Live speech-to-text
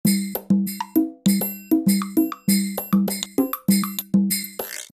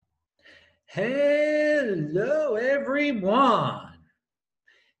everyone.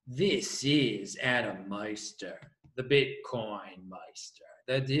 This is Adam Meister, the Bitcoin Meister,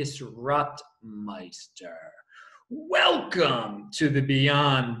 the Disrupt Meister. Welcome to the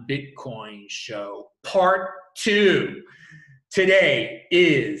Beyond Bitcoin Show, Part 2. Today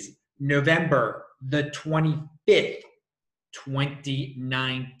is November the 25th,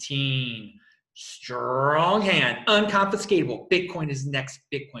 2019. Strong hand, unconfiscatable. Bitcoin is next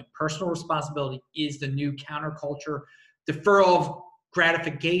Bitcoin. Personal responsibility is the new counterculture. Deferral of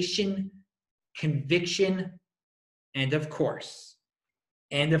gratification, conviction, and of course,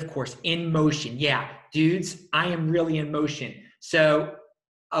 in motion. Yeah, dudes, I am really in motion. So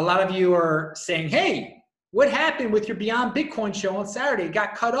a lot of you are saying, hey, what happened with your Beyond Bitcoin show on Saturday? It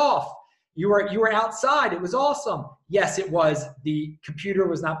got cut off. You were outside. It was awesome. Yes, it was. The computer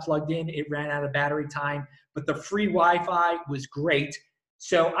was not plugged in. It ran out of battery time, but the free Wi-Fi was great.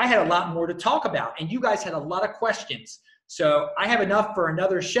 So I had a lot more to talk about, and you guys had a lot of questions. So I have enough for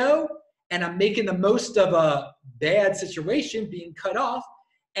another show, and I'm making the most of a bad situation being cut off,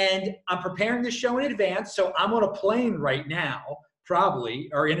 and I'm preparing the show in advance. So I'm on a plane right now, probably,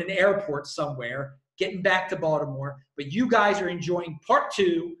 or in an airport somewhere, getting back to Baltimore. But you guys are enjoying part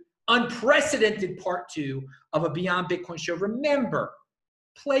 2, unprecedented part 2 of a Beyond Bitcoin show. Remember,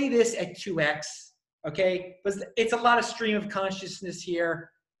 play this at 2x, okay? Because it's a lot of stream of consciousness here.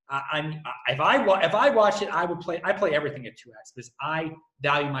 If I watch it, I play everything at 2x because I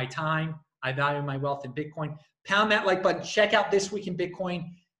value my time. I value my wealth in Bitcoin. Pound that like button. Check out This Week in Bitcoin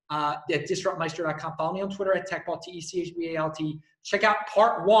at disruptmeister.com. Follow me on Twitter at techbalt, TECHBALT. Check out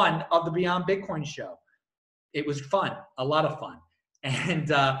part 1 of the Beyond Bitcoin show. It was fun, a lot of fun.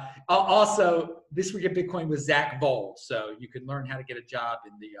 And also, This Week in Bitcoin with Zach Voll. So you can learn how to get a job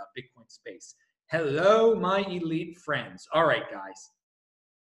in the Bitcoin space. Hello, my elite friends. All right, guys.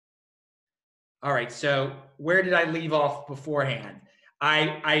 All right, so where did I leave off beforehand?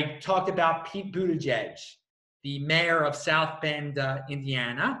 I talked about Pete Buttigieg, the mayor of South Bend,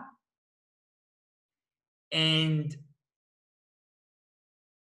 Indiana. And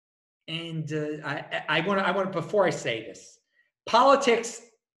I want to, before I say this, politics,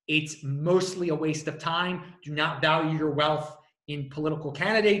 it's mostly a waste of time. Do not value your wealth in political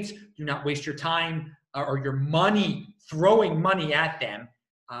candidates. Do not waste your time or your money throwing money at them.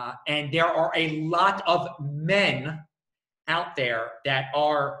 And there are a lot of men out there that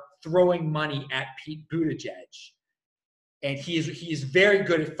are throwing money at Pete Buttigieg. And he is very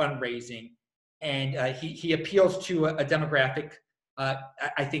good at fundraising. And he appeals to a demographic.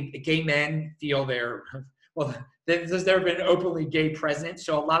 I think gay men feel there's never been an openly gay president,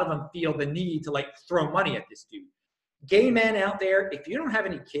 so a lot of them feel the need to throw money at this dude. Gay men out there, if you don't have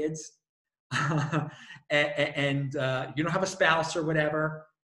any kids and you don't have a spouse or whatever,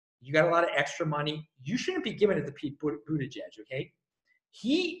 you got a lot of extra money, you shouldn't be giving it to Pete Buttigieg, okay?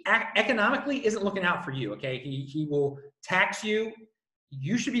 He economically isn't looking out for you, okay? He will tax you.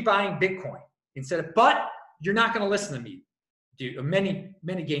 You should be buying Bitcoin instead of, but you're not going to listen to me. Dude, many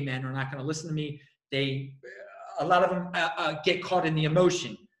gay men are not going to listen to me. A lot of them get caught in the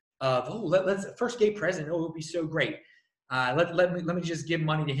emotion of, let's first gay president. Oh, it'll be so great. Let me just give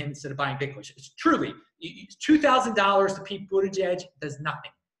money to him instead of buying Bitcoin. It's truly $2,000 to Pete Buttigieg does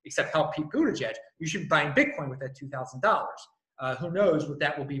nothing except help Pete Buttigieg. You should be buying Bitcoin with that $2,000. Who knows what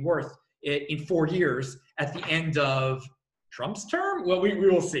that will be worth in 4 years at the end of Trump's term? Well, we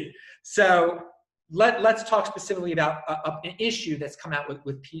will see. So let's talk specifically about an issue that's come out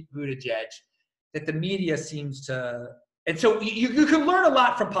with Pete Buttigieg that the media seems to, and so you can learn a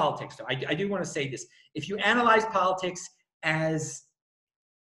lot from politics, though. I do want to say this. If you analyze politics as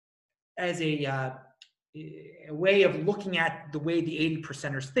a way of looking at the way the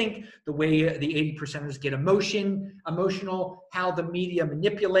 80%ers think, the way the 80%ers get emotional, how the media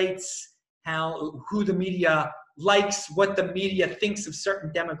manipulates, who the media likes, what the media thinks of certain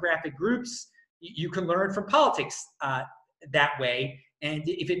demographic groups, you can learn from politics that way. And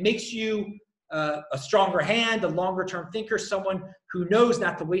if it makes you a stronger hand, a longer term thinker, someone who knows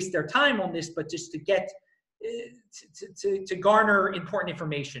not to waste their time on this, but just to get to garner important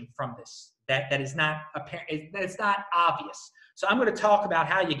information from this that is not apparent, that is not obvious. So I'm going to talk about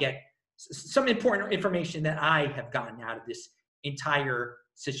how you get some important information that I have gotten out of this entire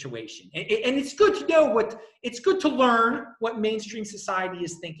situation. And it's good to know it's good to learn what mainstream society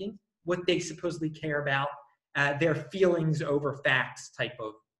is thinking, what they supposedly care about, their feelings over facts type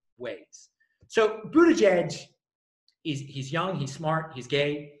of ways. So Buttigieg, he's young, he's smart, he's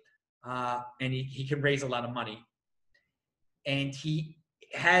gay, and he can raise a lot of money. And he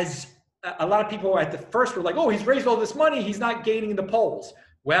has, a lot of people at the first were like, oh, he's raised all this money, he's not gaining the polls.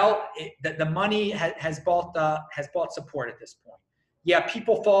 Well, the money has bought support at this point. Yeah,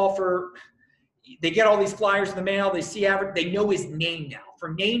 people fall for. They get all these flyers in the mail. They see they know his name now.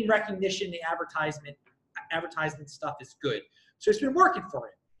 For name recognition, the advertisement stuff is good. So it's been working for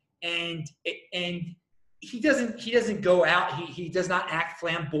him, and he doesn't go out. He does not act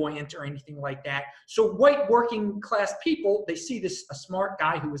flamboyant or anything like that. So white working class people, they see a smart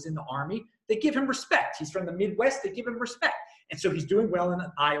guy who was in the army. They give him respect. He's from the Midwest. They give him respect, and so he's doing well in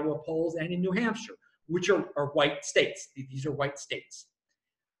the Iowa polls and in New Hampshire, which are white states. These are white states,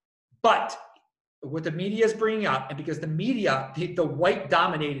 but what the media is bringing up, and because the media, the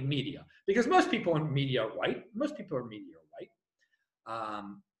white-dominated media, because most people in media are white,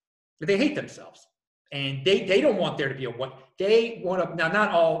 but they hate themselves, and they don't want there to be a white. They want to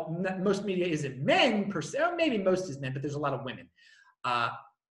now. Most media isn't men per se. Maybe most is men, but there's a lot of women.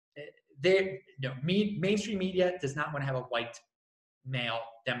 Mainstream media does not want to have a white male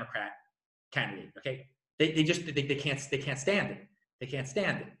Democrat candidate. Okay, they can't stand it. They can't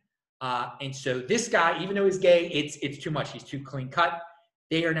stand it. And so this guy, even though he's gay, it's too much. He's too clean cut.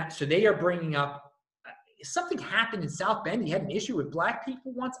 They are not. So they are bringing up something happened in South Bend. He had an issue with black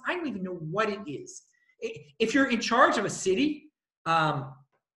people once. I don't even know what it is. If you're in charge of a city that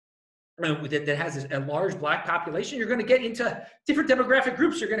has a large black population, you're going to get into different demographic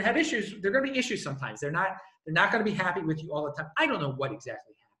groups. You're going to have issues. There are going to be issues sometimes. They're not going to be happy with you all the time. I don't know what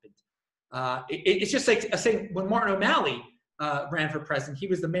exactly happened. It's just like saying when Martin O'Malley ran for president. He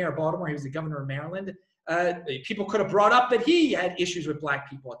was the mayor of Baltimore. He was the governor of Maryland. People could have brought up that he had issues with black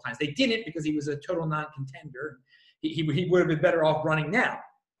people at times. They didn't because he was a total non-contender. He would have been better off running now.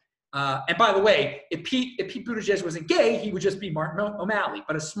 And by the way, if Pete Buttigieg wasn't gay, he would just be Martin O'Malley,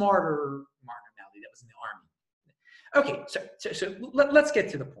 but a smarter Martin O'Malley that was in the army. Okay, so let's get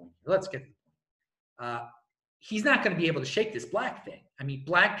to the point. He's not going to be able to shake this black thing. I mean,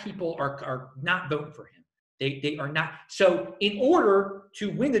 black people are not voting for him. They are not. So in order to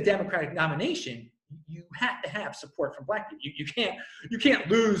win the Democratic nomination, you have to have support from black people. You can't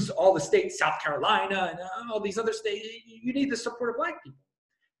lose all the states, South Carolina and all these other states. You need the support of black people.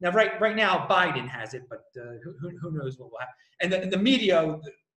 Now, right now, Biden has it, but who knows what will happen. And the media,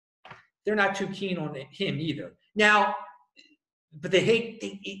 they're not too keen on him either. Now, but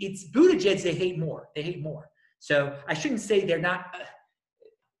it's Buttigieg they hate more. They hate more. So I shouldn't say they're not.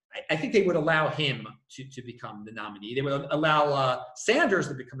 I think they would allow him to become the nominee. They would allow Sanders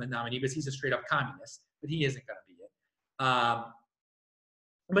to become the nominee because he's a straight up communist, but he isn't going to be it.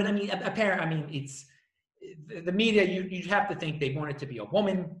 But I mean, it's the media. You'd have to think they want it to be a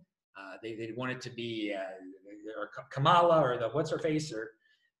woman. They want it to be or Kamala or the what's her face or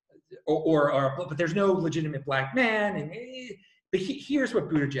but there's no legitimate black man. But here's what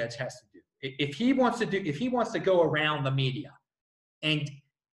Buttigieg has to do if he wants to go around the media and.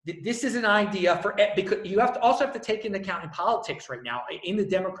 This is an idea because you also have to take into account in politics right now in the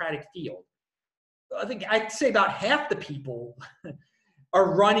Democratic field. I think I'd say about half the people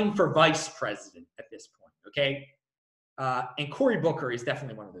are running for vice president at this point. Okay, and Cory Booker is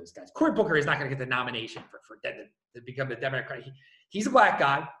definitely one of those guys. Cory Booker is not going to get the nomination to become the Democrat. He's a black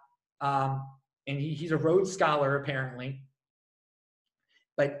guy, and he's a Rhodes Scholar apparently.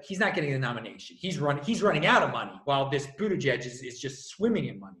 But he's not getting the nomination. He's running out of money while this Buttigieg is just swimming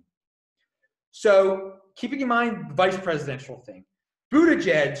in money. So keeping in mind the vice presidential thing,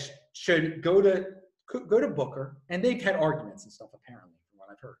 Buttigieg should go to Booker, and they've had arguments and stuff apparently from what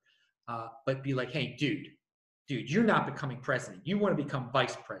I've heard. But be like, hey, dude, you're not becoming president. You want to become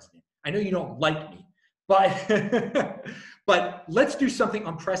vice president. I know you don't like me, but but let's do something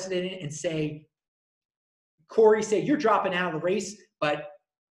unprecedented and say, Cory, you're dropping out of the race, but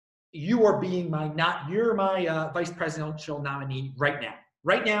you're my vice presidential nominee right now.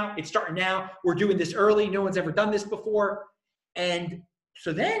 Right now, it's starting now. We're doing this early. No one's ever done this before. And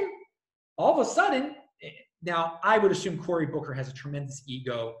so then all of a sudden, now I would assume Cory Booker has a tremendous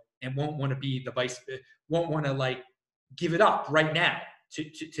ego and won't want to be won't want to like give it up right now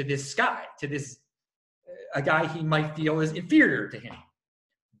to this guy, to this a guy he might feel is inferior to him.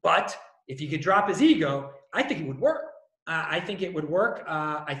 But if he could drop his ego, I think it would work. I think it would work.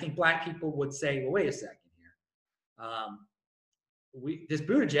 I think black people would say, well, wait a second here. This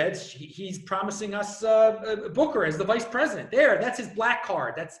Buttigieg, he's promising us Booker as the vice president. That's his black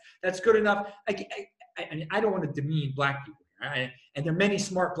card. That's good enough. I don't want to demean black people here. And there are many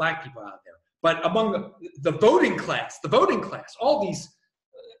smart black people out there. But among the voting class, all these,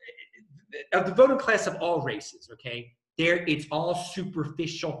 the voting class of all races, okay, it's all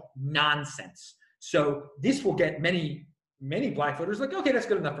superficial nonsense. So this will get many many black voters like, okay, that's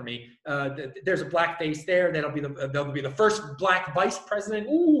good enough for me. There's a black face there. They'll be the first black vice president.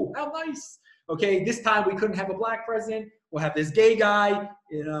 Ooh, how nice. Okay, this time we couldn't have a black president. We'll have this gay guy,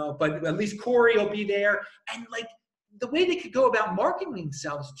 you know, but at least Corey will be there. And like the way they could go about marketing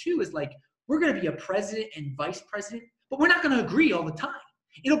themselves too is like, we're going to be a president and vice president, but we're not going to agree all the time.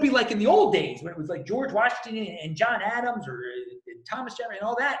 It'll be like in the old days when it was like George Washington and John Adams or Thomas Jefferson and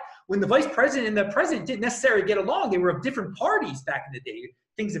all that. When the vice president and the president didn't necessarily get along, they were of different parties back in the day.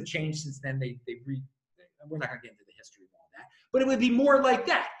 Things have changed since then. We're not going to get into the history of all that, but it would be more like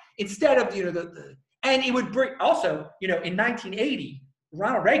that instead of, you know, and it would bring also, you know, in 1980,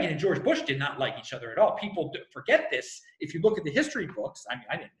 Ronald Reagan and George Bush did not like each other at all. People forget this. If you look at the history books, I mean,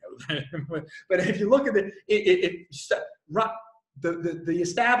 I didn't know that, but if you look at the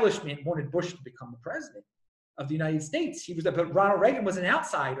establishment wanted Bush to become the president of the United States. But Ronald Reagan was an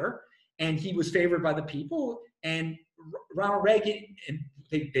outsider, and he was favored by the people. And Ronald Reagan, and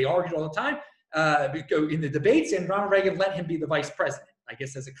they argued all the time in the debates, and Ronald Reagan let him be the vice president, I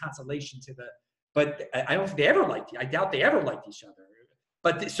guess, as a consolation to the. But I don't think they ever liked. I doubt they ever liked each other.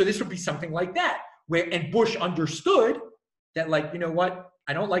 But so this would be something like that, and Bush understood that, like, you know what,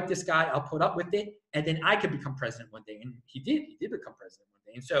 I don't like this guy, I'll put up with it, and then I could become president one day. And he did become president one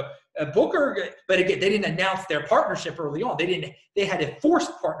day. And so Booker, but again, they didn't announce their partnership early on. They had a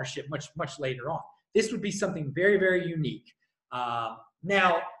forced partnership much later on. This would be something very, very unique.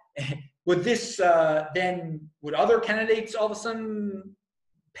 Now, would this would other candidates all of a sudden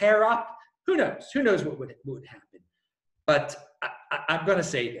pair up? Who knows? Who knows what would happen? But I'm going to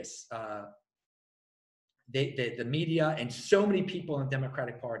say this. The media and so many people in the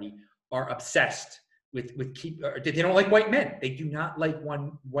Democratic Party are obsessed with they don't like white men. They do not like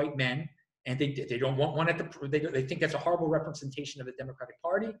white men, and they don't want one they think that's a horrible representation of the Democratic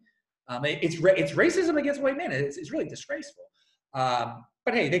Party. It's racism against white men. It's really disgraceful.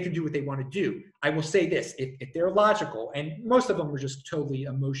 But hey, they can do what they want to do. I will say this: if they're logical, and most of them are just totally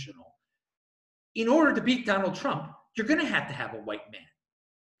emotional, in order to beat Donald Trump, you're going to have a white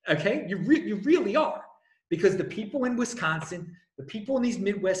man. Okay, you really are. Because the people in Wisconsin, the people in these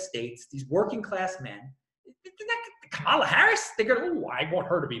Midwest states, these working class men, Kamala Harris, they're going, oh, I want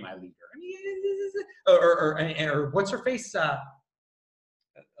her to be my leader. I mean, or what's her face?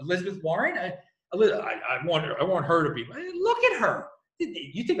 Elizabeth Warren. I want her to be. Look at her.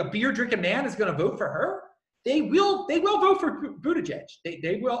 You think a beer drinking man is going to vote for her? They will vote for Buttigieg.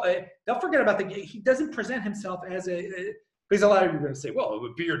 They will. They'll forget about he doesn't present himself as a. Because a lot of you are going to say, well,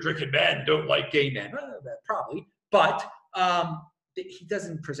 beer drinking men don't like gay men. Probably. But he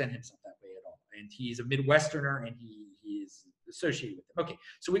doesn't present himself that way at all. And he's a Midwesterner, and he is associated with them. Okay,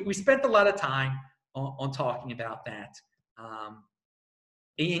 so we spent a lot of time on talking about that.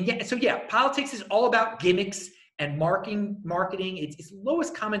 Politics is all about gimmicks and marketing. It's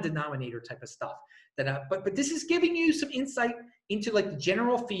lowest common denominator type of stuff. But this is giving you some insight into like the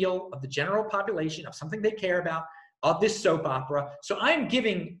general feel of the general population of something they care about, of this soap opera. So I'm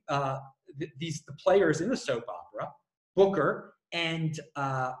giving the players in the soap opera, Booker and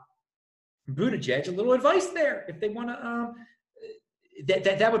Buttigieg, a little advice there if they want to.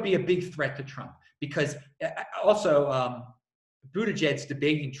 That would be a big threat to Trump, because also Buttigieg's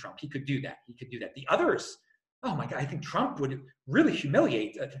debating Trump. He could do that. The others, oh my God, I think Trump would really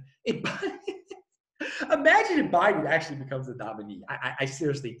humiliate. Imagine if Biden actually becomes the nominee. I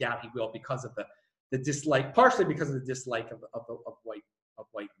seriously doubt he will, because of the dislike, partially because of the dislike of white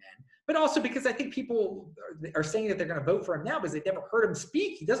men, but also because I think people are saying that they're going to vote for him now because they've never heard him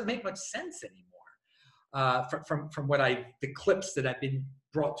speak. He doesn't make much sense anymore. From the clips that have been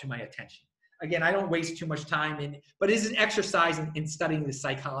brought to my attention. Again, I don't waste too much time but it is an exercise in studying the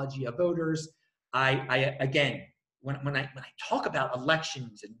psychology of voters. Again, when I talk about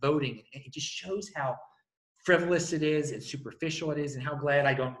elections and voting, it just shows how frivolous it is and superficial it is, and how glad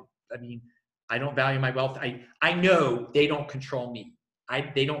I don't value my wealth. I know they don't control me.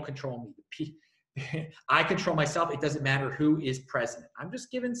 They don't control me. I control myself. It doesn't matter who is president. I'm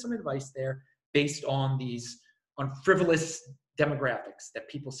just giving some advice there based on frivolous demographics that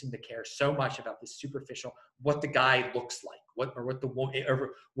people seem to care so much about, this superficial, what the guy looks like, what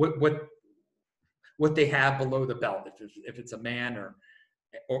they have below the belt, if it's a man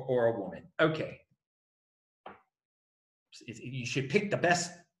or a woman. Okay. You should pick the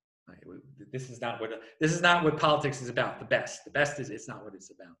best. This is not what politics is about. The best it's not what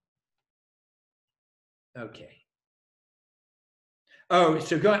it's about. Okay. Oh,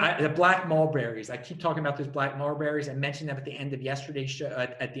 so the black mulberries. I keep talking about those black mulberries. I mentioned them at the end of yesterday's show,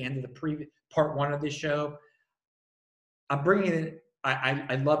 at the end of the part one of this show. I'm bringing it.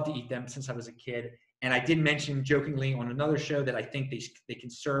 I love to eat them since I was a kid. And I did mention jokingly on another show that I think they can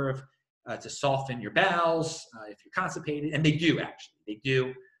serve to soften your bowels if you're constipated. And they do, actually. They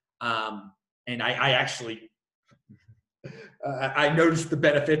do. And I actually, I noticed the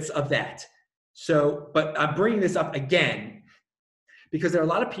benefits of that. So, but I'm bringing this up again because there are a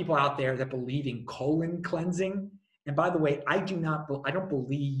lot of people out there that believe in colon cleansing. And by the way, I don't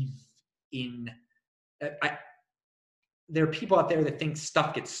believe in, there are people out there that think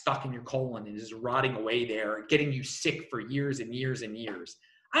stuff gets stuck in your colon and is rotting away there, getting you sick for years and years and years.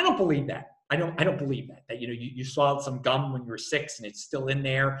 I don't believe that. I don't believe that, you swallowed some gum when you were 6 and it's still in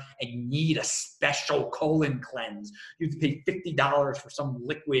there and you need a special colon cleanse. You have to pay $50 for some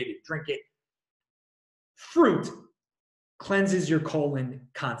liquid and drink it. Fruit cleanses your colon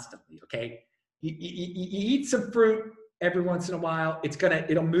constantly, okay? You eat some fruit every once in a while,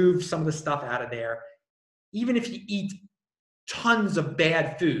 it'll move some of the stuff out of there. Even if you eat tons of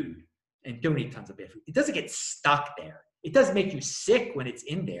bad food, and don't eat tons of bad food, it doesn't get stuck there. It does make you sick when it's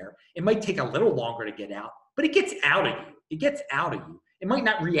in there. It might take a little longer to get out, but it gets out of you. It gets out of you. It might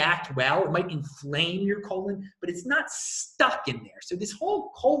not react well. It might inflame your colon, but it's not stuck in there. So this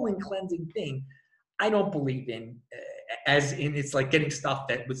whole colon cleansing thing, I don't believe in, as in it's like getting stuff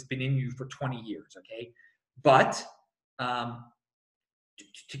that was been in you for 20 years, okay? But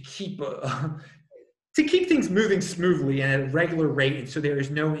to keep things moving smoothly and at a regular rate, and so there is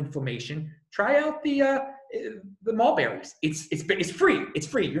no inflammation, try out the mulberries. It's free. It's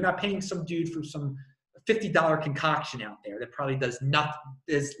free. You're not paying some dude for some $50 concoction out there that probably does nothing.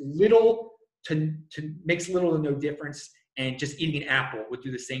 There's little to makes little to no difference. And just eating an apple would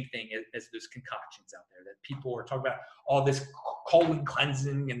do the same thing as those concoctions out there that people are talking about. All this colon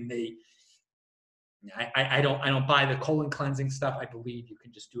cleansing, and I don't buy the colon cleansing stuff. I believe you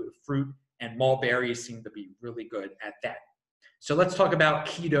can just do it with fruit, and mulberries seem to be really good at that. So let's talk about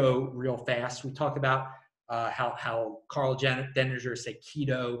keto real fast. We talked about how Karl Denninger said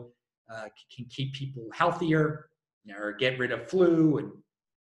keto can keep people healthier or get rid of flu. And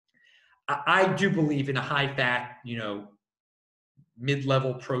I do believe in a high fat,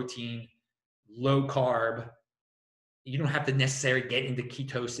 mid-level protein, low carb. You don't have to necessarily get into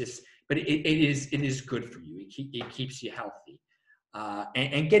ketosis, but it is good for you. It keeps you healthy.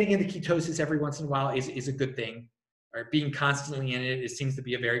 And getting into ketosis every once in a while is a good thing. Or being constantly in it seems to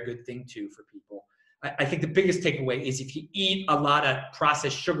be a very good thing too for people. I think the biggest takeaway is if you eat a lot of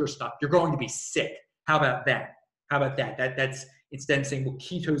processed sugar stuff, you're going to be sick. How about that? That's instead of saying, well,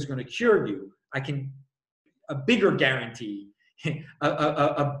 keto is going to cure you, a bigger guarantee,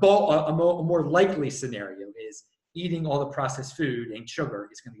 a more likely scenario is eating all the processed food and sugar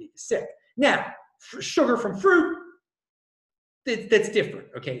is going to get you sick. Now, sugar from fruit, that's different,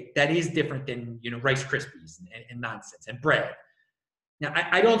 okay? That is different than, Rice Krispies and nonsense and bread. Now,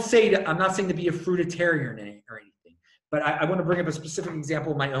 I'm not saying to be a fruitarian or anything, but I want to bring up a specific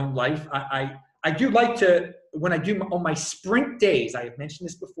example of my own life. I do like to, when I do on my sprint days, I have mentioned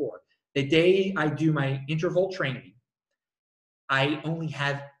this before, the day I do my interval training, I only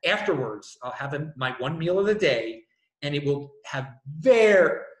have afterwards, I'll have my one meal of the day, and it will have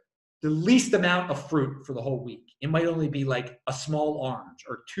the least amount of fruit for the whole week. It might only be like a small orange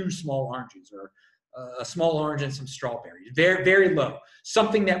or 2 small oranges or a small orange and some strawberries. Very, very low.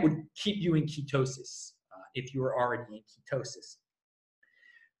 Something that would keep you in ketosis if you were already in ketosis.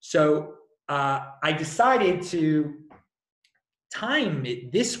 So I decided to time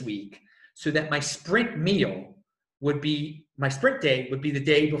it this week so that my sprint day would be the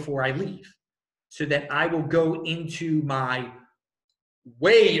day before I leave, so that I will go into my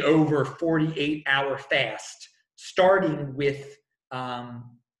way over 48-hour fast, starting with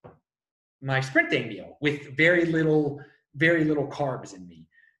my sprint day meal with very little carbs in me.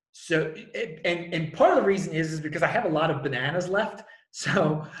 So, and part of the reason is because I have a lot of bananas left.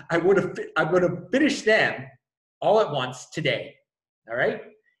 So I would have finished them all at once today. All right.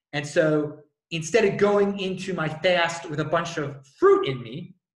 And so instead of going into my fast with a bunch of fruit in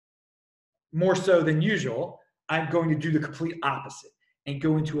me, more so than usual, I'm going to do the complete opposite and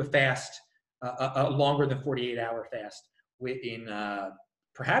go into a fast, a longer than 48-hour fast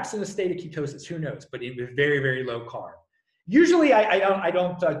perhaps in a state of ketosis, who knows, but with very, very low carb. Usually I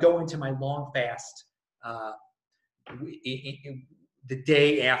don't go into my long fast the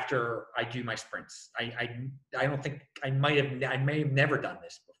day after I do my sprints. I don't think I may have never done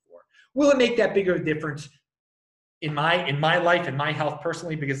this before. Will it make that big of a difference in my life and my health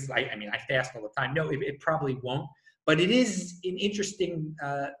personally? Because I fast all the time. No, it probably won't. But it is an interesting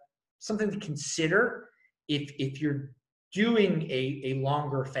something to consider if you're doing a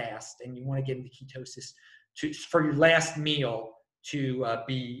longer fast and you want to get into ketosis for your last meal. to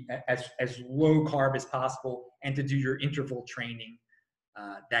be as low carb as possible and to do your interval training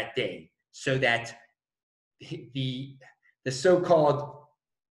that day, so that the so-called,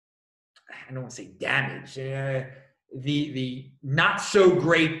 I don't want to say damage, the not so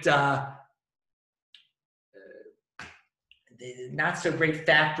great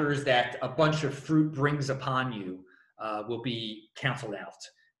factors that a bunch of fruit brings upon you will be canceled out.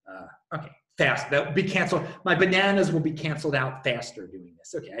 Okay, fast. That will be canceled. My bananas will be canceled out faster doing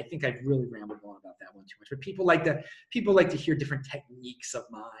this. Okay, I think I've really rambled on about that one too much. But people like to hear different techniques of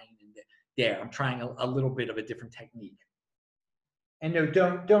mine, and there I'm trying a little bit of a different technique. And no,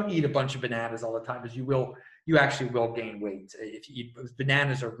 don't eat a bunch of bananas all the time, because you actually will gain weight if you eat.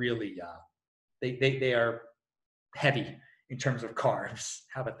 Bananas are really they are heavy in terms of carbs.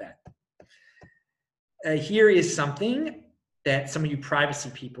 How about that? Here is something that some of you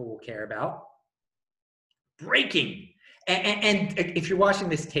privacy people will care about. Breaking. And if you're watching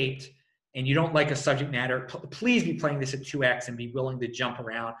this taped and you don't like a subject matter, please be playing this at 2x and be willing to jump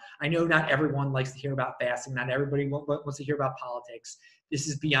around. I know not everyone likes to hear about fasting. Not everybody wants to hear about politics. This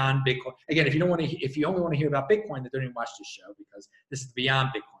is beyond Bitcoin. Again, if you only want to hear about Bitcoin, then don't even watch this show, because this is the Beyond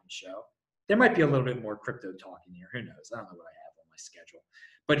Bitcoin show. There might be a little bit more crypto talk in here. Who knows? I don't know what I have on my schedule.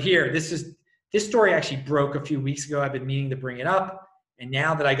 But here, this story actually broke a few weeks ago. I've been meaning to bring it up. And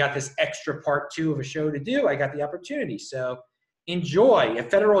now that I got this extra part 2 of a show to do, I got the opportunity. So enjoy. A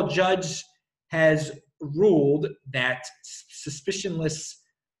federal judge has ruled that suspicionless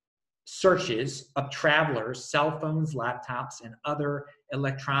searches of travelers' cell phones, laptops, and other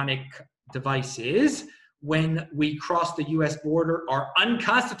electronic devices when we cross the U.S. border are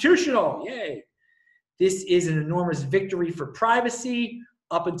unconstitutional. Yay. This is an enormous victory for privacy.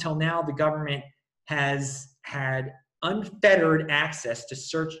 Up until now, the government has had unfettered access to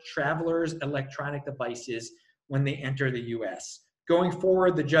search travelers' electronic devices when they enter the U.S. Going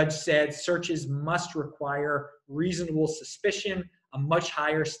forward, the judge said searches must require reasonable suspicion, a much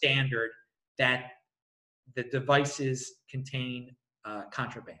higher standard that the devices contain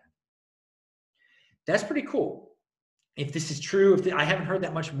contraband. That's pretty cool. If this is true, I haven't heard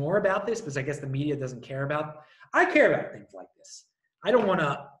that much more about this, because I guess the media doesn't care about. I care about things like this. I don't want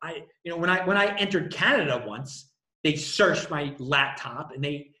to. When I entered Canada once, they searched my laptop, and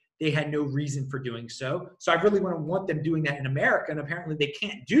they had no reason for doing so. So I really want them doing that in America, and apparently they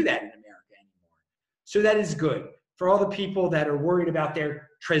can't do that in America anymore. So that is good. For all the people that are worried about their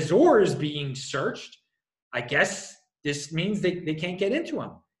trésors being searched, I guess this means they can't get into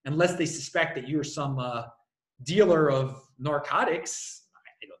them unless they suspect that you're some dealer of narcotics.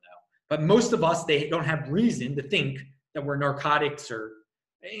 I don't know. But most of us, they don't have reason to think that we're narcotics or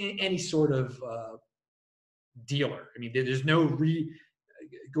any sort of dealer. I mean, there's no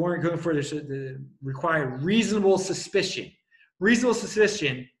going for this require reasonable suspicion. Reasonable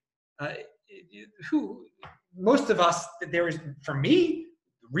suspicion. Most of us, there is, for me,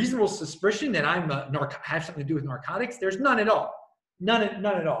 reasonable suspicion that I'm have something to do with narcotics. There's none at all. None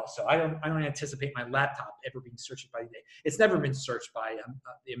at all. So I don't anticipate my laptop ever being searched by. It's never been searched by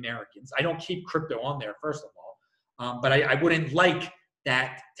the Americans. I don't keep crypto on there, first of all. But I wouldn't like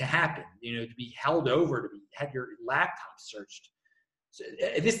that to happen. To be held over, have your laptop searched. So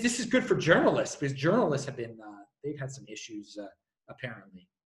this is good for journalists, because journalists have been they've had some issues apparently.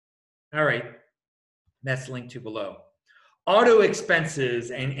 All right, that's linked to below. Auto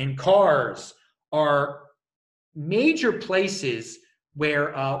expenses and cars are major places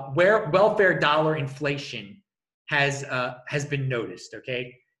where welfare dollar inflation has been noticed.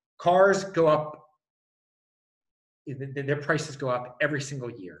 Okay, cars go up. Their prices go up every single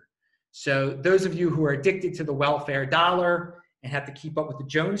year. So those of you who are addicted to the welfare dollar and have to keep up with the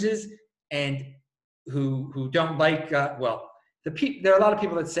Joneses, and who don't like, there are a lot of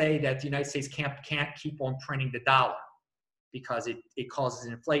people that say that the United States can't keep on printing the dollar because it causes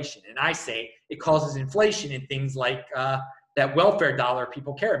inflation. And I say it causes inflation in things like that welfare dollar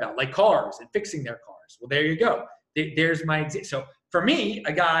people care about, like cars and fixing their cars. Well, there you go. There's my example. So for me,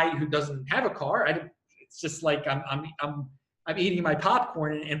 a guy who doesn't have a car, it's just like I'm eating my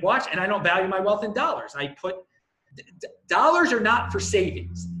popcorn and watch, and I don't value my wealth in dollars. Dollars are not for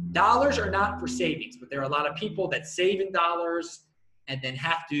savings. Dollars are not for savings, but there are a lot of people that save in dollars and then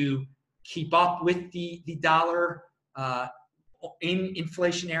have to keep up with the dollar in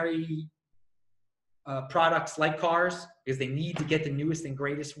inflationary products like cars, because they need to get the newest and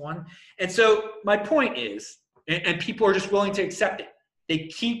greatest one. And so my point is, and people are just willing to accept it. They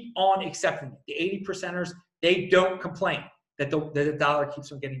keep on accepting it. The 80%ers, they don't complain that the dollar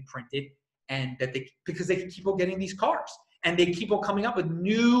keeps on getting printed, and because they keep on getting these cars, and they keep on coming up with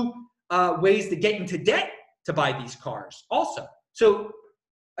new ways to get into debt to buy these cars also. So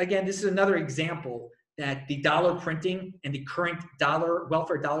again, this is another example that the dollar printing and the current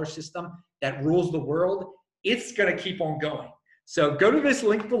welfare dollar system that rules the world, it's going to keep on going. So go to this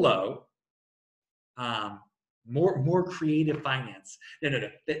link below. More creative finance. No.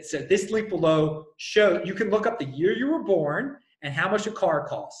 So this link below you can look up the year you were born and how much a car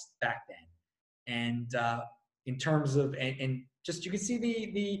cost back then. And in terms of, and just you can see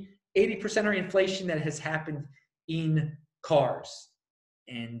the 80% inflation that has happened in cars,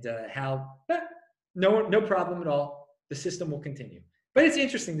 and how no problem at all. The system will continue. But it's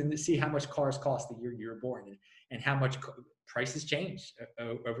interesting to see how much cars cost the year you were born, and how much prices change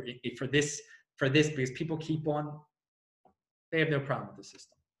over for this because people keep on. They have no problem with the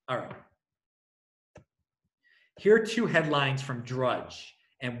system. All right. Here are two headlines from Drudge,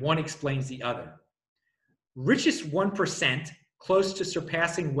 and one explains the other. Richest 1% close to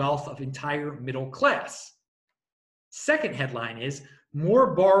surpassing wealth of entire middle class. Second headline is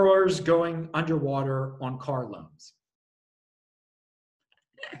more borrowers going underwater on car loans.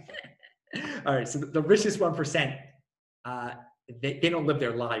 All right, so the richest 1%, they don't live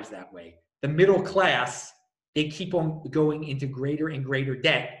their lives that way. The middle class, they keep on going into greater and greater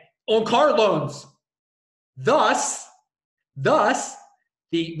debt on car loans. Thus,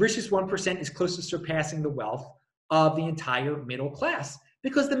 the richest 1% is close to surpassing the wealth of the entire middle class,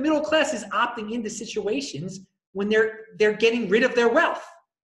 because the middle class is opting into situations when they're getting rid of their wealth.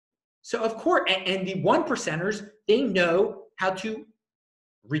 So of course, and the 1%ers, they know how to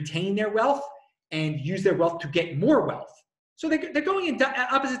retain their wealth and use their wealth to get more wealth. So they're going in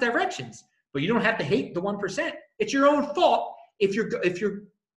opposite directions. But you don't have to hate the 1%. It's your own fault if you're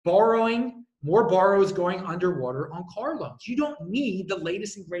borrowing, more borrowers going underwater on car loans. You don't need the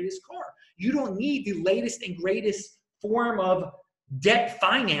latest and greatest car. You don't need the latest and greatest form of debt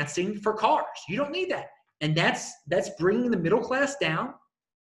financing for cars. You don't need that. And that's bringing the middle class down.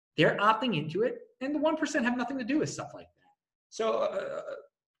 They're opting into it, and the 1% have nothing to do with stuff like that. So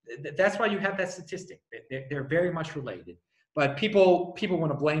that's why you have that statistic. They're very much related. But people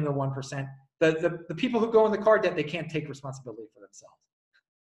want to blame the 1%. The people who go in the car debt, they can't take responsibility for themselves.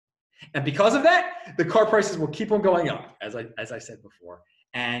 And because of that, the car prices will keep on going up, as I said before.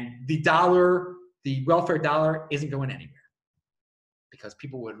 And the welfare dollar isn't going anywhere, because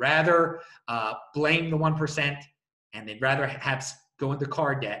people would rather blame the 1%, and they'd rather go into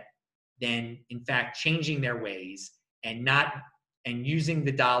car debt than, in fact, changing their ways and using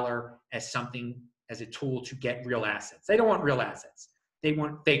the dollar as a tool to get real assets. They don't want real assets. They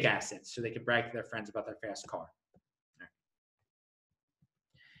want fake assets so they can brag to their friends about their fast car.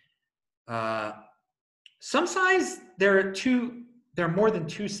 Some sides, there are more than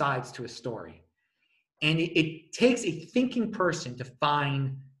two sides to a story. And it takes a thinking person to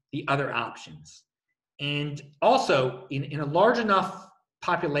find the other options. And also, in a large enough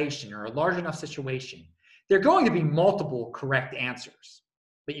population or a large enough situation, there are going to be multiple correct answers.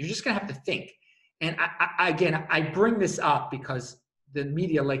 But you're just going to have to think. And I bring this up because the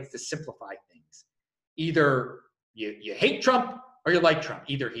media likes to simplify things. Either you hate Trump or you like Trump.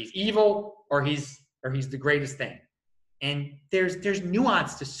 Either he's evil or he's the greatest thing. And there's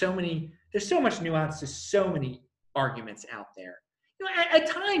nuance to so many. There's so much nuance to so many arguments out there. You know, at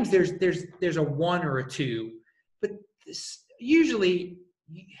times there's a one or a two, but usually,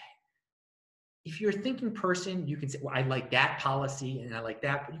 if you're a thinking person, you can say, well, I like that policy and I like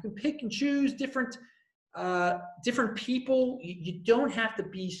that, but you can pick and choose different people. You don't have to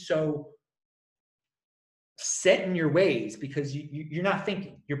be so set in your ways, because you're not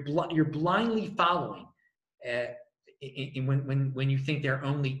thinking. You're blindly following. When you think there are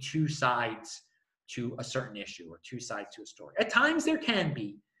only two sides to a certain issue or two sides to a story. At times there can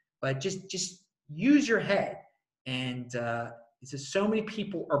be, but just use your head. And so many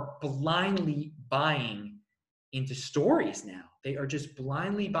people are blindly buying into stories now. They are just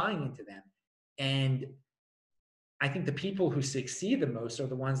blindly buying into them. And I think the people who succeed the most are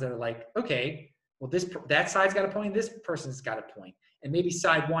the ones that are like, okay, well, that side's got a point, this person's got a point. And maybe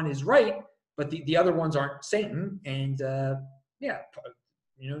side one is right, but the other ones aren't Satan. And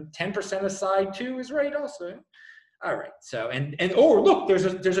 10% of side two is right also. All right. So, and oh, look, there's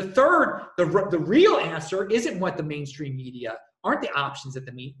a third. The real answer isn't what the mainstream media, aren't the options that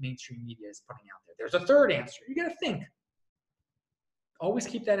the mainstream media is putting out there. There's a third answer. You got to think. Always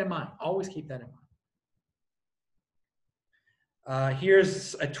keep that in mind. Always keep that in mind.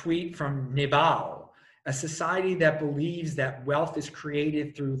 Here's a tweet from Nibal. A society that believes that wealth is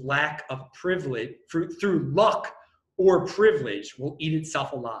created through lack of privilege, through luck or privilege, will eat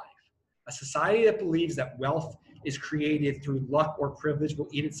itself alive. A society that believes that wealth is created through luck or privilege will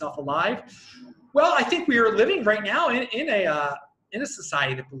eat itself alive. Well, I think we are living right now in in a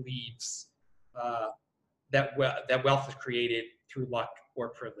society that believes that wealth is created through luck or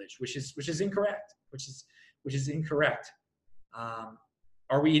privilege, which is incorrect. Which is incorrect.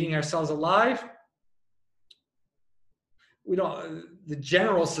 Are we eating ourselves alive? We don't. The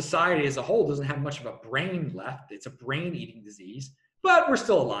general society as a whole doesn't have much of a brain left. It's a brain-eating disease, but we're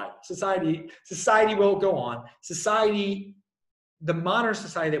still alive. Society will go on. The modern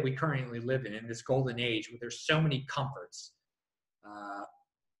society that we currently live in this golden age, where there's so many comforts,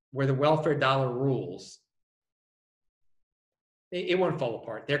 where the welfare dollar rules, it won't fall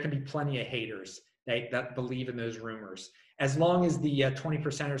apart. There can be plenty of haters that believe in those rumors. As long as the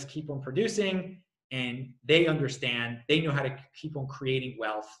 20%ers keep on producing and they understand, they know how to keep on creating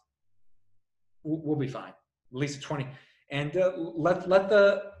wealth, we'll be fine. At least 20. And let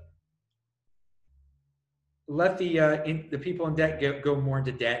the people in debt go more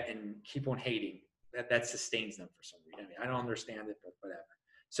into debt and keep on hating. That sustains them for some reason. I mean, I don't understand it, but whatever.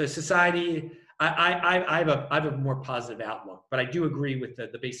 So society, I have a more positive outlook, but I do agree with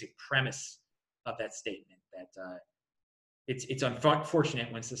the basic premise of that statement that it's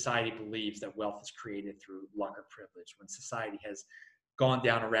unfortunate when society believes that wealth is created through luck or privilege, when society has gone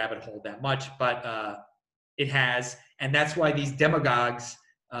down a rabbit hole that much, but it has, and that's why these demagogues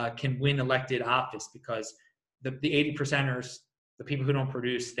can win elected office, because the 80%ers, the people who don't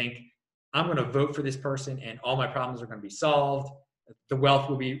produce, think I'm going to vote for this person and all my problems are going to be solved. The wealth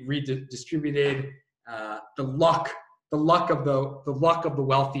will be redistributed. The luck of the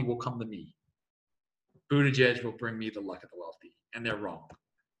wealthy will come to me. Buttigieg will bring me the luck of the wealthy, and they're wrong.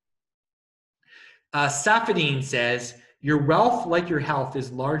 Safadine says, your wealth, like your health,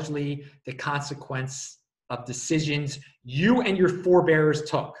 is largely the consequence of decisions you and your forebears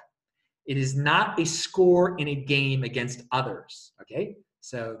took. It is not a score in a game against others. Okay,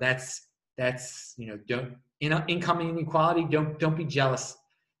 so that's don't income inequality. Don't be jealous.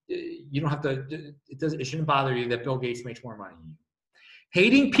 You don't have to. It shouldn't bother you that Bill Gates makes more money than you.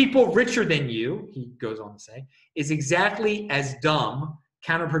 Hating people richer than you, he goes on to say, is exactly as dumb,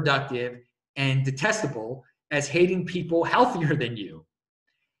 counterproductive, and detestable as hating people healthier than you.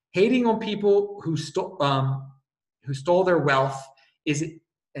 Hating on people who stole their wealth is,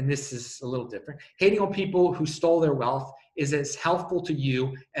 and this is a little different, hating on people who stole their wealth is as helpful to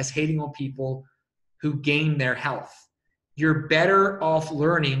you as hating on people who gain their health. You're better off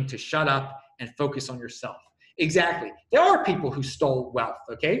learning to shut up and focus on yourself. Exactly. There are people who stole wealth,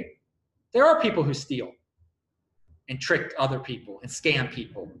 okay? There are people who steal and tricked other people and scam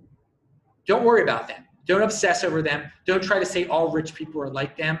people. Don't worry about them. Don't obsess over them. Don't try to say all rich people are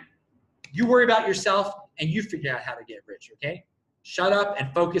like them. You worry about yourself and you figure out how to get rich, okay? Shut up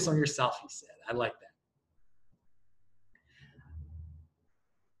and focus on yourself, he said. I like that.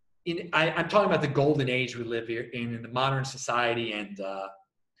 I'm talking about the golden age we live here in the modern society, and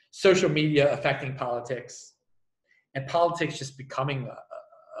social media affecting politics, and politics just becoming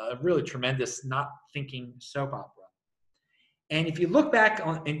a really tremendous, not thinking soap opera. And if you look back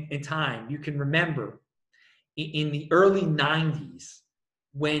in time, you can remember in the early 90s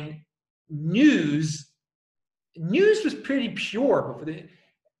when news was pretty pure. Before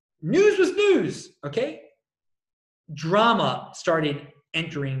news was news, okay? Drama started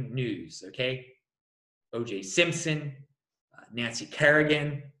entering news, okay? O.J. Simpson, Nancy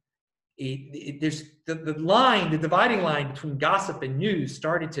Kerrigan. There's the dividing line between gossip and news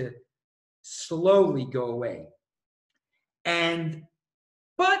started to slowly go away.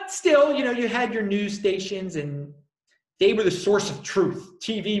 But still, you had your news stations and they were the source of truth.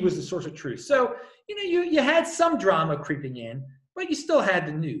 TV was the source of truth. So, you had some drama creeping in, but you still had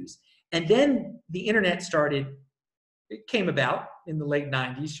the news. And then the internet it came about in the late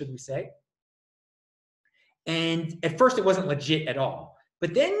 90s, should we say. And at first it wasn't legit at all.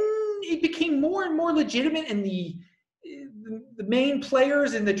 But then it became more and more legitimate, and the main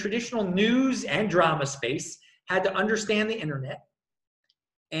players in the traditional news and drama space had to understand the internet.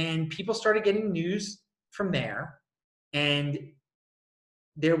 And people started getting news from there. And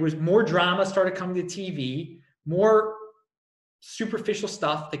there was more drama started coming to TV, more superficial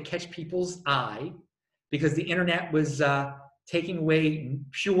stuff that catch people's eye, because the internet was taking away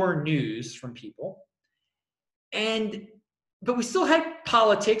pure news from people. But we still had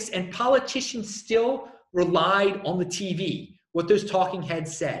politics, and politicians still relied on the TV, what those talking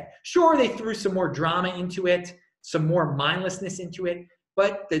heads said. Sure, they threw some more drama into it, some more mindlessness into it,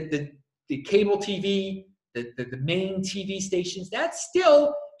 but the cable TV, the main TV stations, that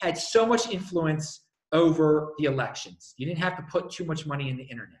still had so much influence over the elections. You didn't have to put too much money in the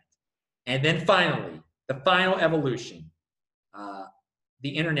internet. And then finally, the final evolution, the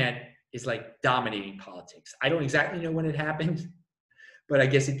internet is like dominating politics. I don't exactly know when it happened, but I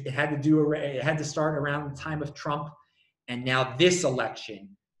guess it had to start around the time of Trump. And now this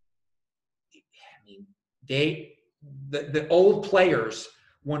election, I mean, the old players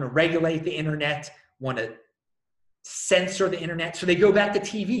want to regulate the internet, want to censor the internet, so they go back to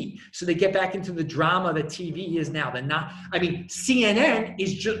TV. So they get back into the drama that TV is now. CNN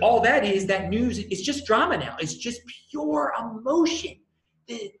is just all that is. That news is just drama now. It's just pure emotion.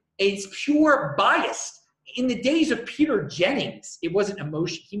 It's pure bias. In the days of Peter Jennings, it wasn't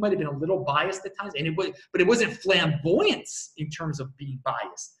emotion. He might have been a little biased at times, but it wasn't flamboyant in terms of being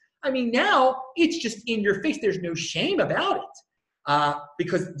biased. I mean, now it's just in your face. There's no shame about it,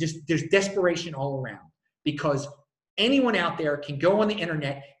 because there's desperation all around. Because anyone out there can go on the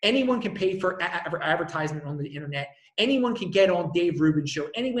internet. Anyone can pay for advertisement on the internet. Anyone can get on Dave Rubin's show.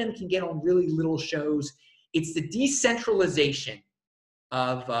 Anyone can get on really little shows. It's the decentralization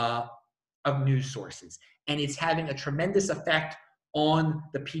of news sources. And it's having a tremendous effect on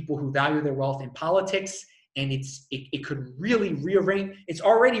the people who value their wealth in politics. And it could really rearrange. It's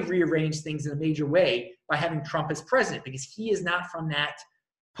already rearranged things in a major way by having Trump as president, because he is not from that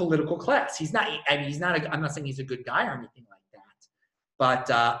political class. He's not. I mean, I'm not saying he's a good guy or anything like that. But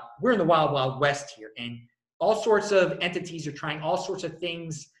we're in the wild, wild west here, and all sorts of entities are trying all sorts of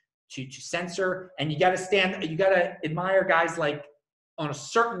things to censor. And you got to admire guys like, on a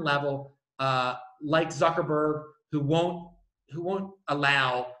certain level, like Zuckerberg, who won't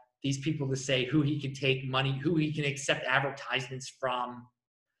allow these people to say who he can take money, who he can accept advertisements from.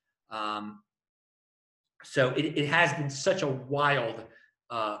 So it has been such a wild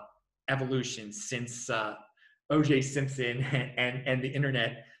evolution since O.J. Simpson and the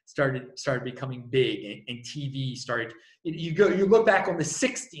internet started becoming big, and TV started. You look back on the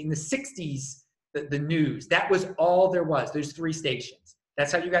 60s, the news, that was all there was. There's 3 stations.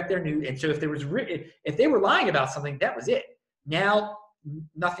 That's how you got their news. And so if they were lying about something, that was it. Now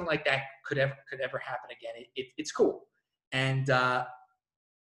nothing like that could ever happen again. It's cool. And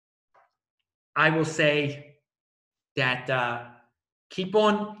I will say that keep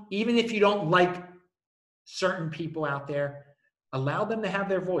on, even if you don't like certain people out there, allow them to have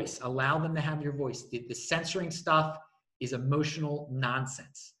their voice. Allow them to have your voice. The censoring stuff is emotional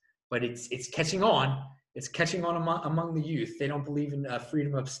nonsense, but it's catching on. It's catching on among the youth. They don't believe in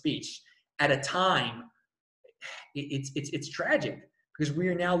freedom of speech. At a time, it's tragic, because we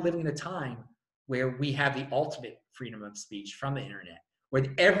are now living in a time where we have the ultimate freedom of speech from the internet, where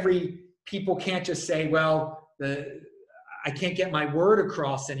people can't just say, well, I can't get my word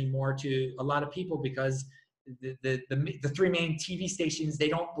across anymore to a lot of people because the 3 main TV stations, they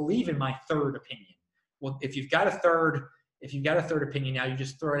don't believe in my third opinion. Well, if you've got a third opinion now, you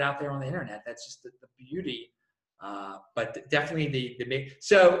just throw it out there on the internet. That's just the beauty. But definitely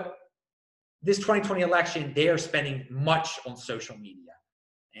so this 2020 election, they are spending much on social media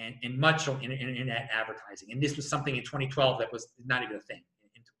and much on internet advertising. And this was something in 2012 that was not even a thing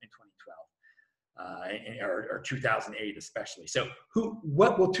in 2012 or 2008 especially. So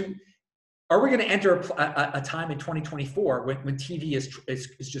are we going to enter a time in 2024 when TV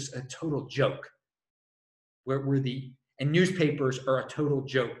is just a total joke, and newspapers are a total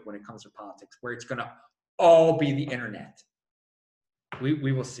joke when it comes to politics, where it's going to all be the internet?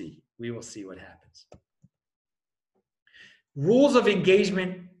 We will see. We will see what happens. Rules of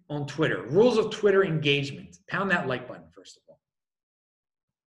engagement on Twitter. Rules of Twitter engagement. Pound that like button, first of all.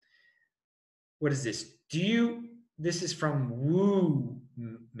 What is this? This is from Woo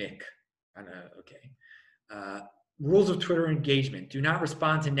Mick. Okay. Rules of Twitter engagement. Do not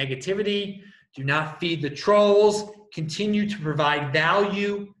respond to negativity. Do not feed the trolls. Continue to provide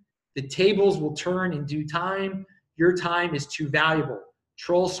value. The tables will turn in due time. Your time is too valuable.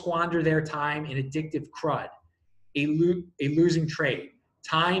 Trolls squander their time in addictive crud. A losing trade.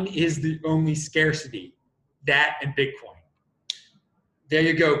 Time is the only scarcity. That and Bitcoin. There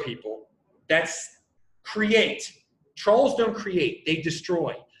you go, people. That's create. Trolls don't create. They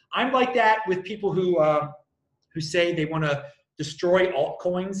destroy. I'm like that with people who say they want to destroy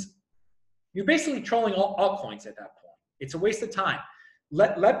altcoins. You're basically trolling altcoins at that point. It's a waste of time.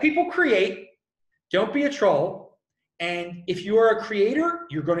 Let people create. Don't be a troll. And if you are a creator,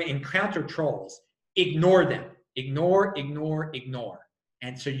 you're going to encounter trolls. Ignore them. Ignore.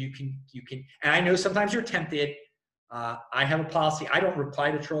 And so you can. And I know sometimes you're tempted. I have a policy. I don't reply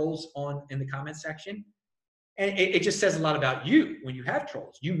to trolls in the comment section. And it just says a lot about you when you have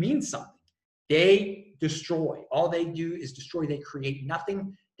trolls. You mean something. They destroy. All they do is destroy. They create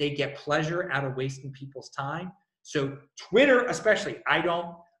nothing. They get pleasure out of wasting people's time. So Twitter, especially, I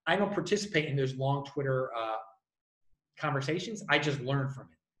don't participate in those long Twitter conversations. I just learn from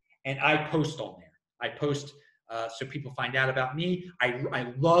it, and I post on there. I post so people find out about me.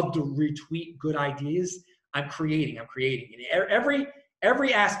 I love to retweet good ideas. I'm creating. In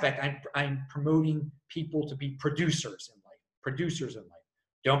every aspect, I'm promoting people to be producers in life.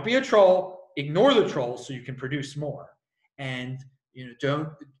 Don't be a troll. Ignore the trolls so you can produce more. And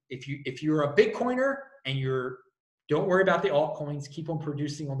if you're a Bitcoiner and don't worry about the altcoins. Keep on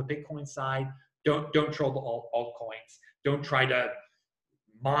producing on the Bitcoin side. Don't troll the altcoins. Don't try to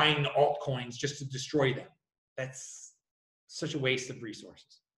mine altcoins just to destroy them. That's such a waste of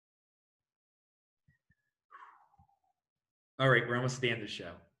resources. All right, we're almost at the end of the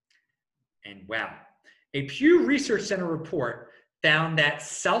show. And wow, a Pew Research Center report found that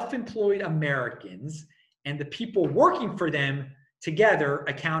self-employed Americans and the people working for them together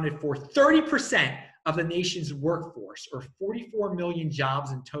accounted for 30% of the nation's workforce, or 44 million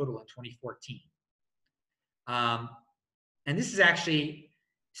jobs in total in 2014. And this is actually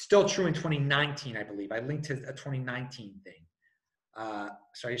still true in 2019, I believe. I linked to a 2019 thing.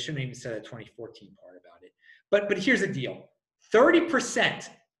 Sorry, I shouldn't even say the 2014 part about it. But here's the deal. 30%,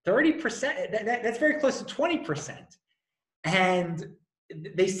 that's very close to 20%. And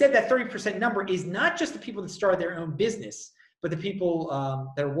they said that 30% number is not just the people that started their own business, but the people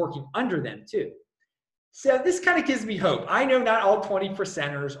that are working under them too. So this kind of gives me hope. I know not all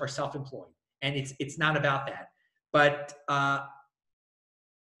 20%ers are self-employed, and it's not about that. But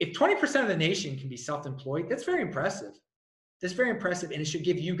if 20% of the nation can be self-employed, that's very impressive. That's very impressive, and it should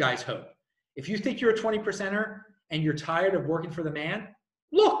give you guys hope. If you think you're a 20%er and you're tired of working for the man,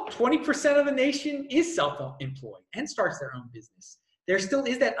 look, 20% of the nation is self-employed and starts their own business. There still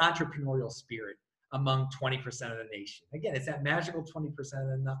is that entrepreneurial spirit among 20% of the nation. Again, it's that magical 20% of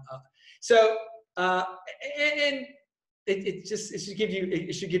the and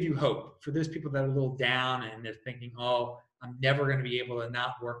it should give you hope for those people that are a little down and they're thinking, oh, I'm never going to be able to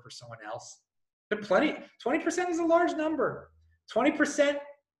not work for someone else. But 20% is a large number. 20%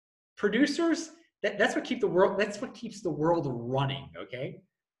 producers, that's what keeps the world running. Okay,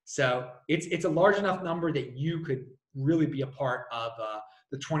 so it's a large enough number that you could really be a part of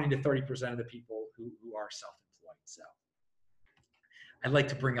the 20 to 30% of the people who are self-employed. So I'd like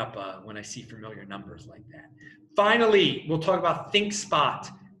to bring up when I see familiar numbers like that. Finally, we'll talk about ThinkSpot,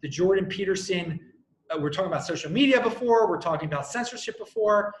 the Jordan Peterson. We're talking about social media before. We're talking about censorship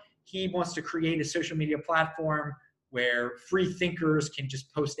before. He wants to create a social media platform where free thinkers can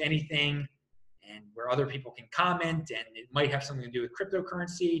just post anything and where other people can comment, and it might have something to do with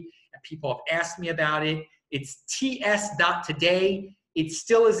cryptocurrency. And people have asked me about it. It's ts.today. It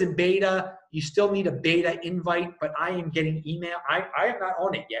still is in beta. You still need a beta invite, but I am getting email. I am not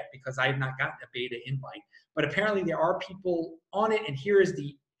on it yet because I have not gotten a beta invite. But apparently there are people on it, and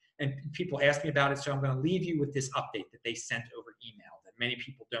and people ask me about it, so I'm going to leave you with this update that they sent over email that many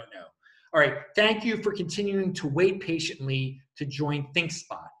people don't know. All right, thank you for continuing to wait patiently to join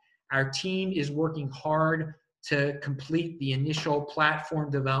ThinkSpot. Our team is working hard to complete the initial platform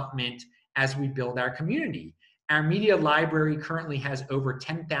development as we build our community. Our media library currently has over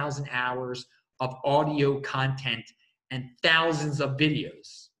 10,000 hours of audio content and thousands of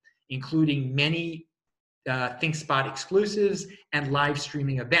videos, including many ThinkSpot exclusives and live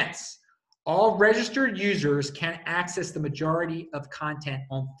streaming events. All registered users can access the majority of content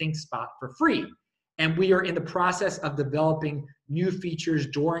on ThinkSpot for free. And we are in the process of developing new features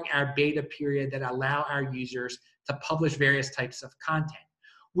during our beta period that allow our users to publish various types of content.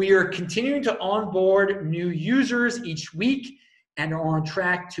 We are continuing to onboard new users each week and are on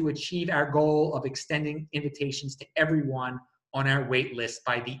track to achieve our goal of extending invitations to everyone on our wait list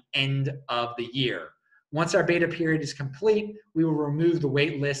by the end of the year. Once our beta period is complete, we will remove the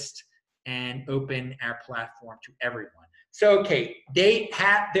wait list and open our platform to everyone. So, okay,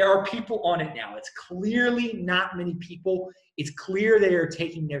 there are people on it now. It's clearly not many people. It's clear they are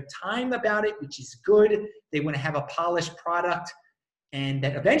taking their time about it, which is good. They want to have a polished product, and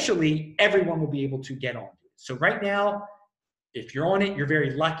that eventually everyone will be able to get on it. So right now, if you're on it, you're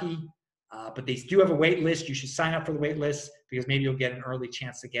very lucky, but they do have a wait list. You should sign up for the wait list because maybe you'll get an early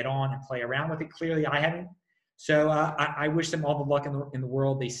chance to get on and play around with it. Clearly, I haven't. So I wish them all the luck in the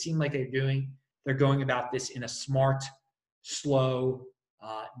world. They seem like they're going about this in a smart, slow,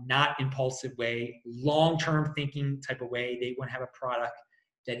 not impulsive way, long-term thinking type of way. They want to have a product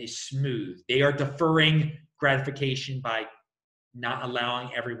that is smooth. They are deferring gratification by not allowing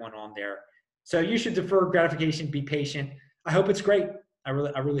everyone on there. So you should defer gratification, be patient. I hope it's great. I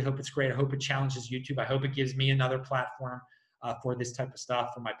really hope it's great. I hope it challenges YouTube. I hope it gives me another platform for this type of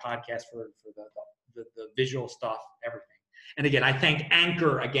stuff, for my podcast, for the visual stuff, everything. And again, I thank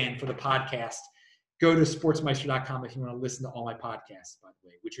Anchor again for the podcast. Go to sportsmeister.com if you want to listen to all my podcasts, by the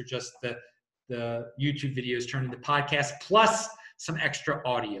way, which are just the the YouTube videos turned into podcasts, plus some extra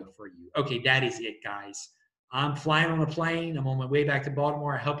audio for you. Okay, that is it, guys. I'm flying on a plane. I'm on my way back to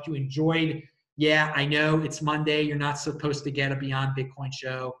Baltimore. I hope you enjoyed. Yeah, I know it's Monday. You're not supposed to get a Beyond Bitcoin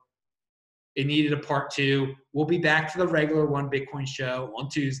show. It needed a part 2. We'll be back to the regular One Bitcoin show on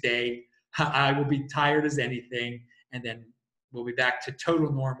Tuesday. I will be tired as anything. And then we'll be back to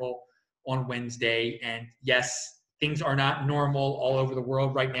total normal on Wednesday. And yes, things are not normal all over the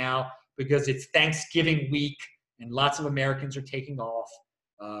world right now because it's Thanksgiving week and lots of Americans are taking off.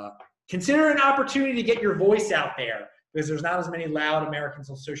 Consider it an opportunity to get your voice out there because there's not as many loud Americans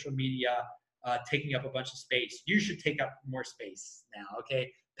on social media taking up a bunch of space. You should take up more space now,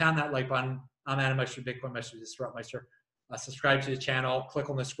 okay? Pound that like button. I'm Adam Meister, Bitcoin Meister, Disrupt Meister. Subscribe to the channel. Click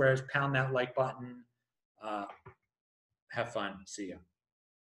on the squares. Pound that like button. Have fun. See ya.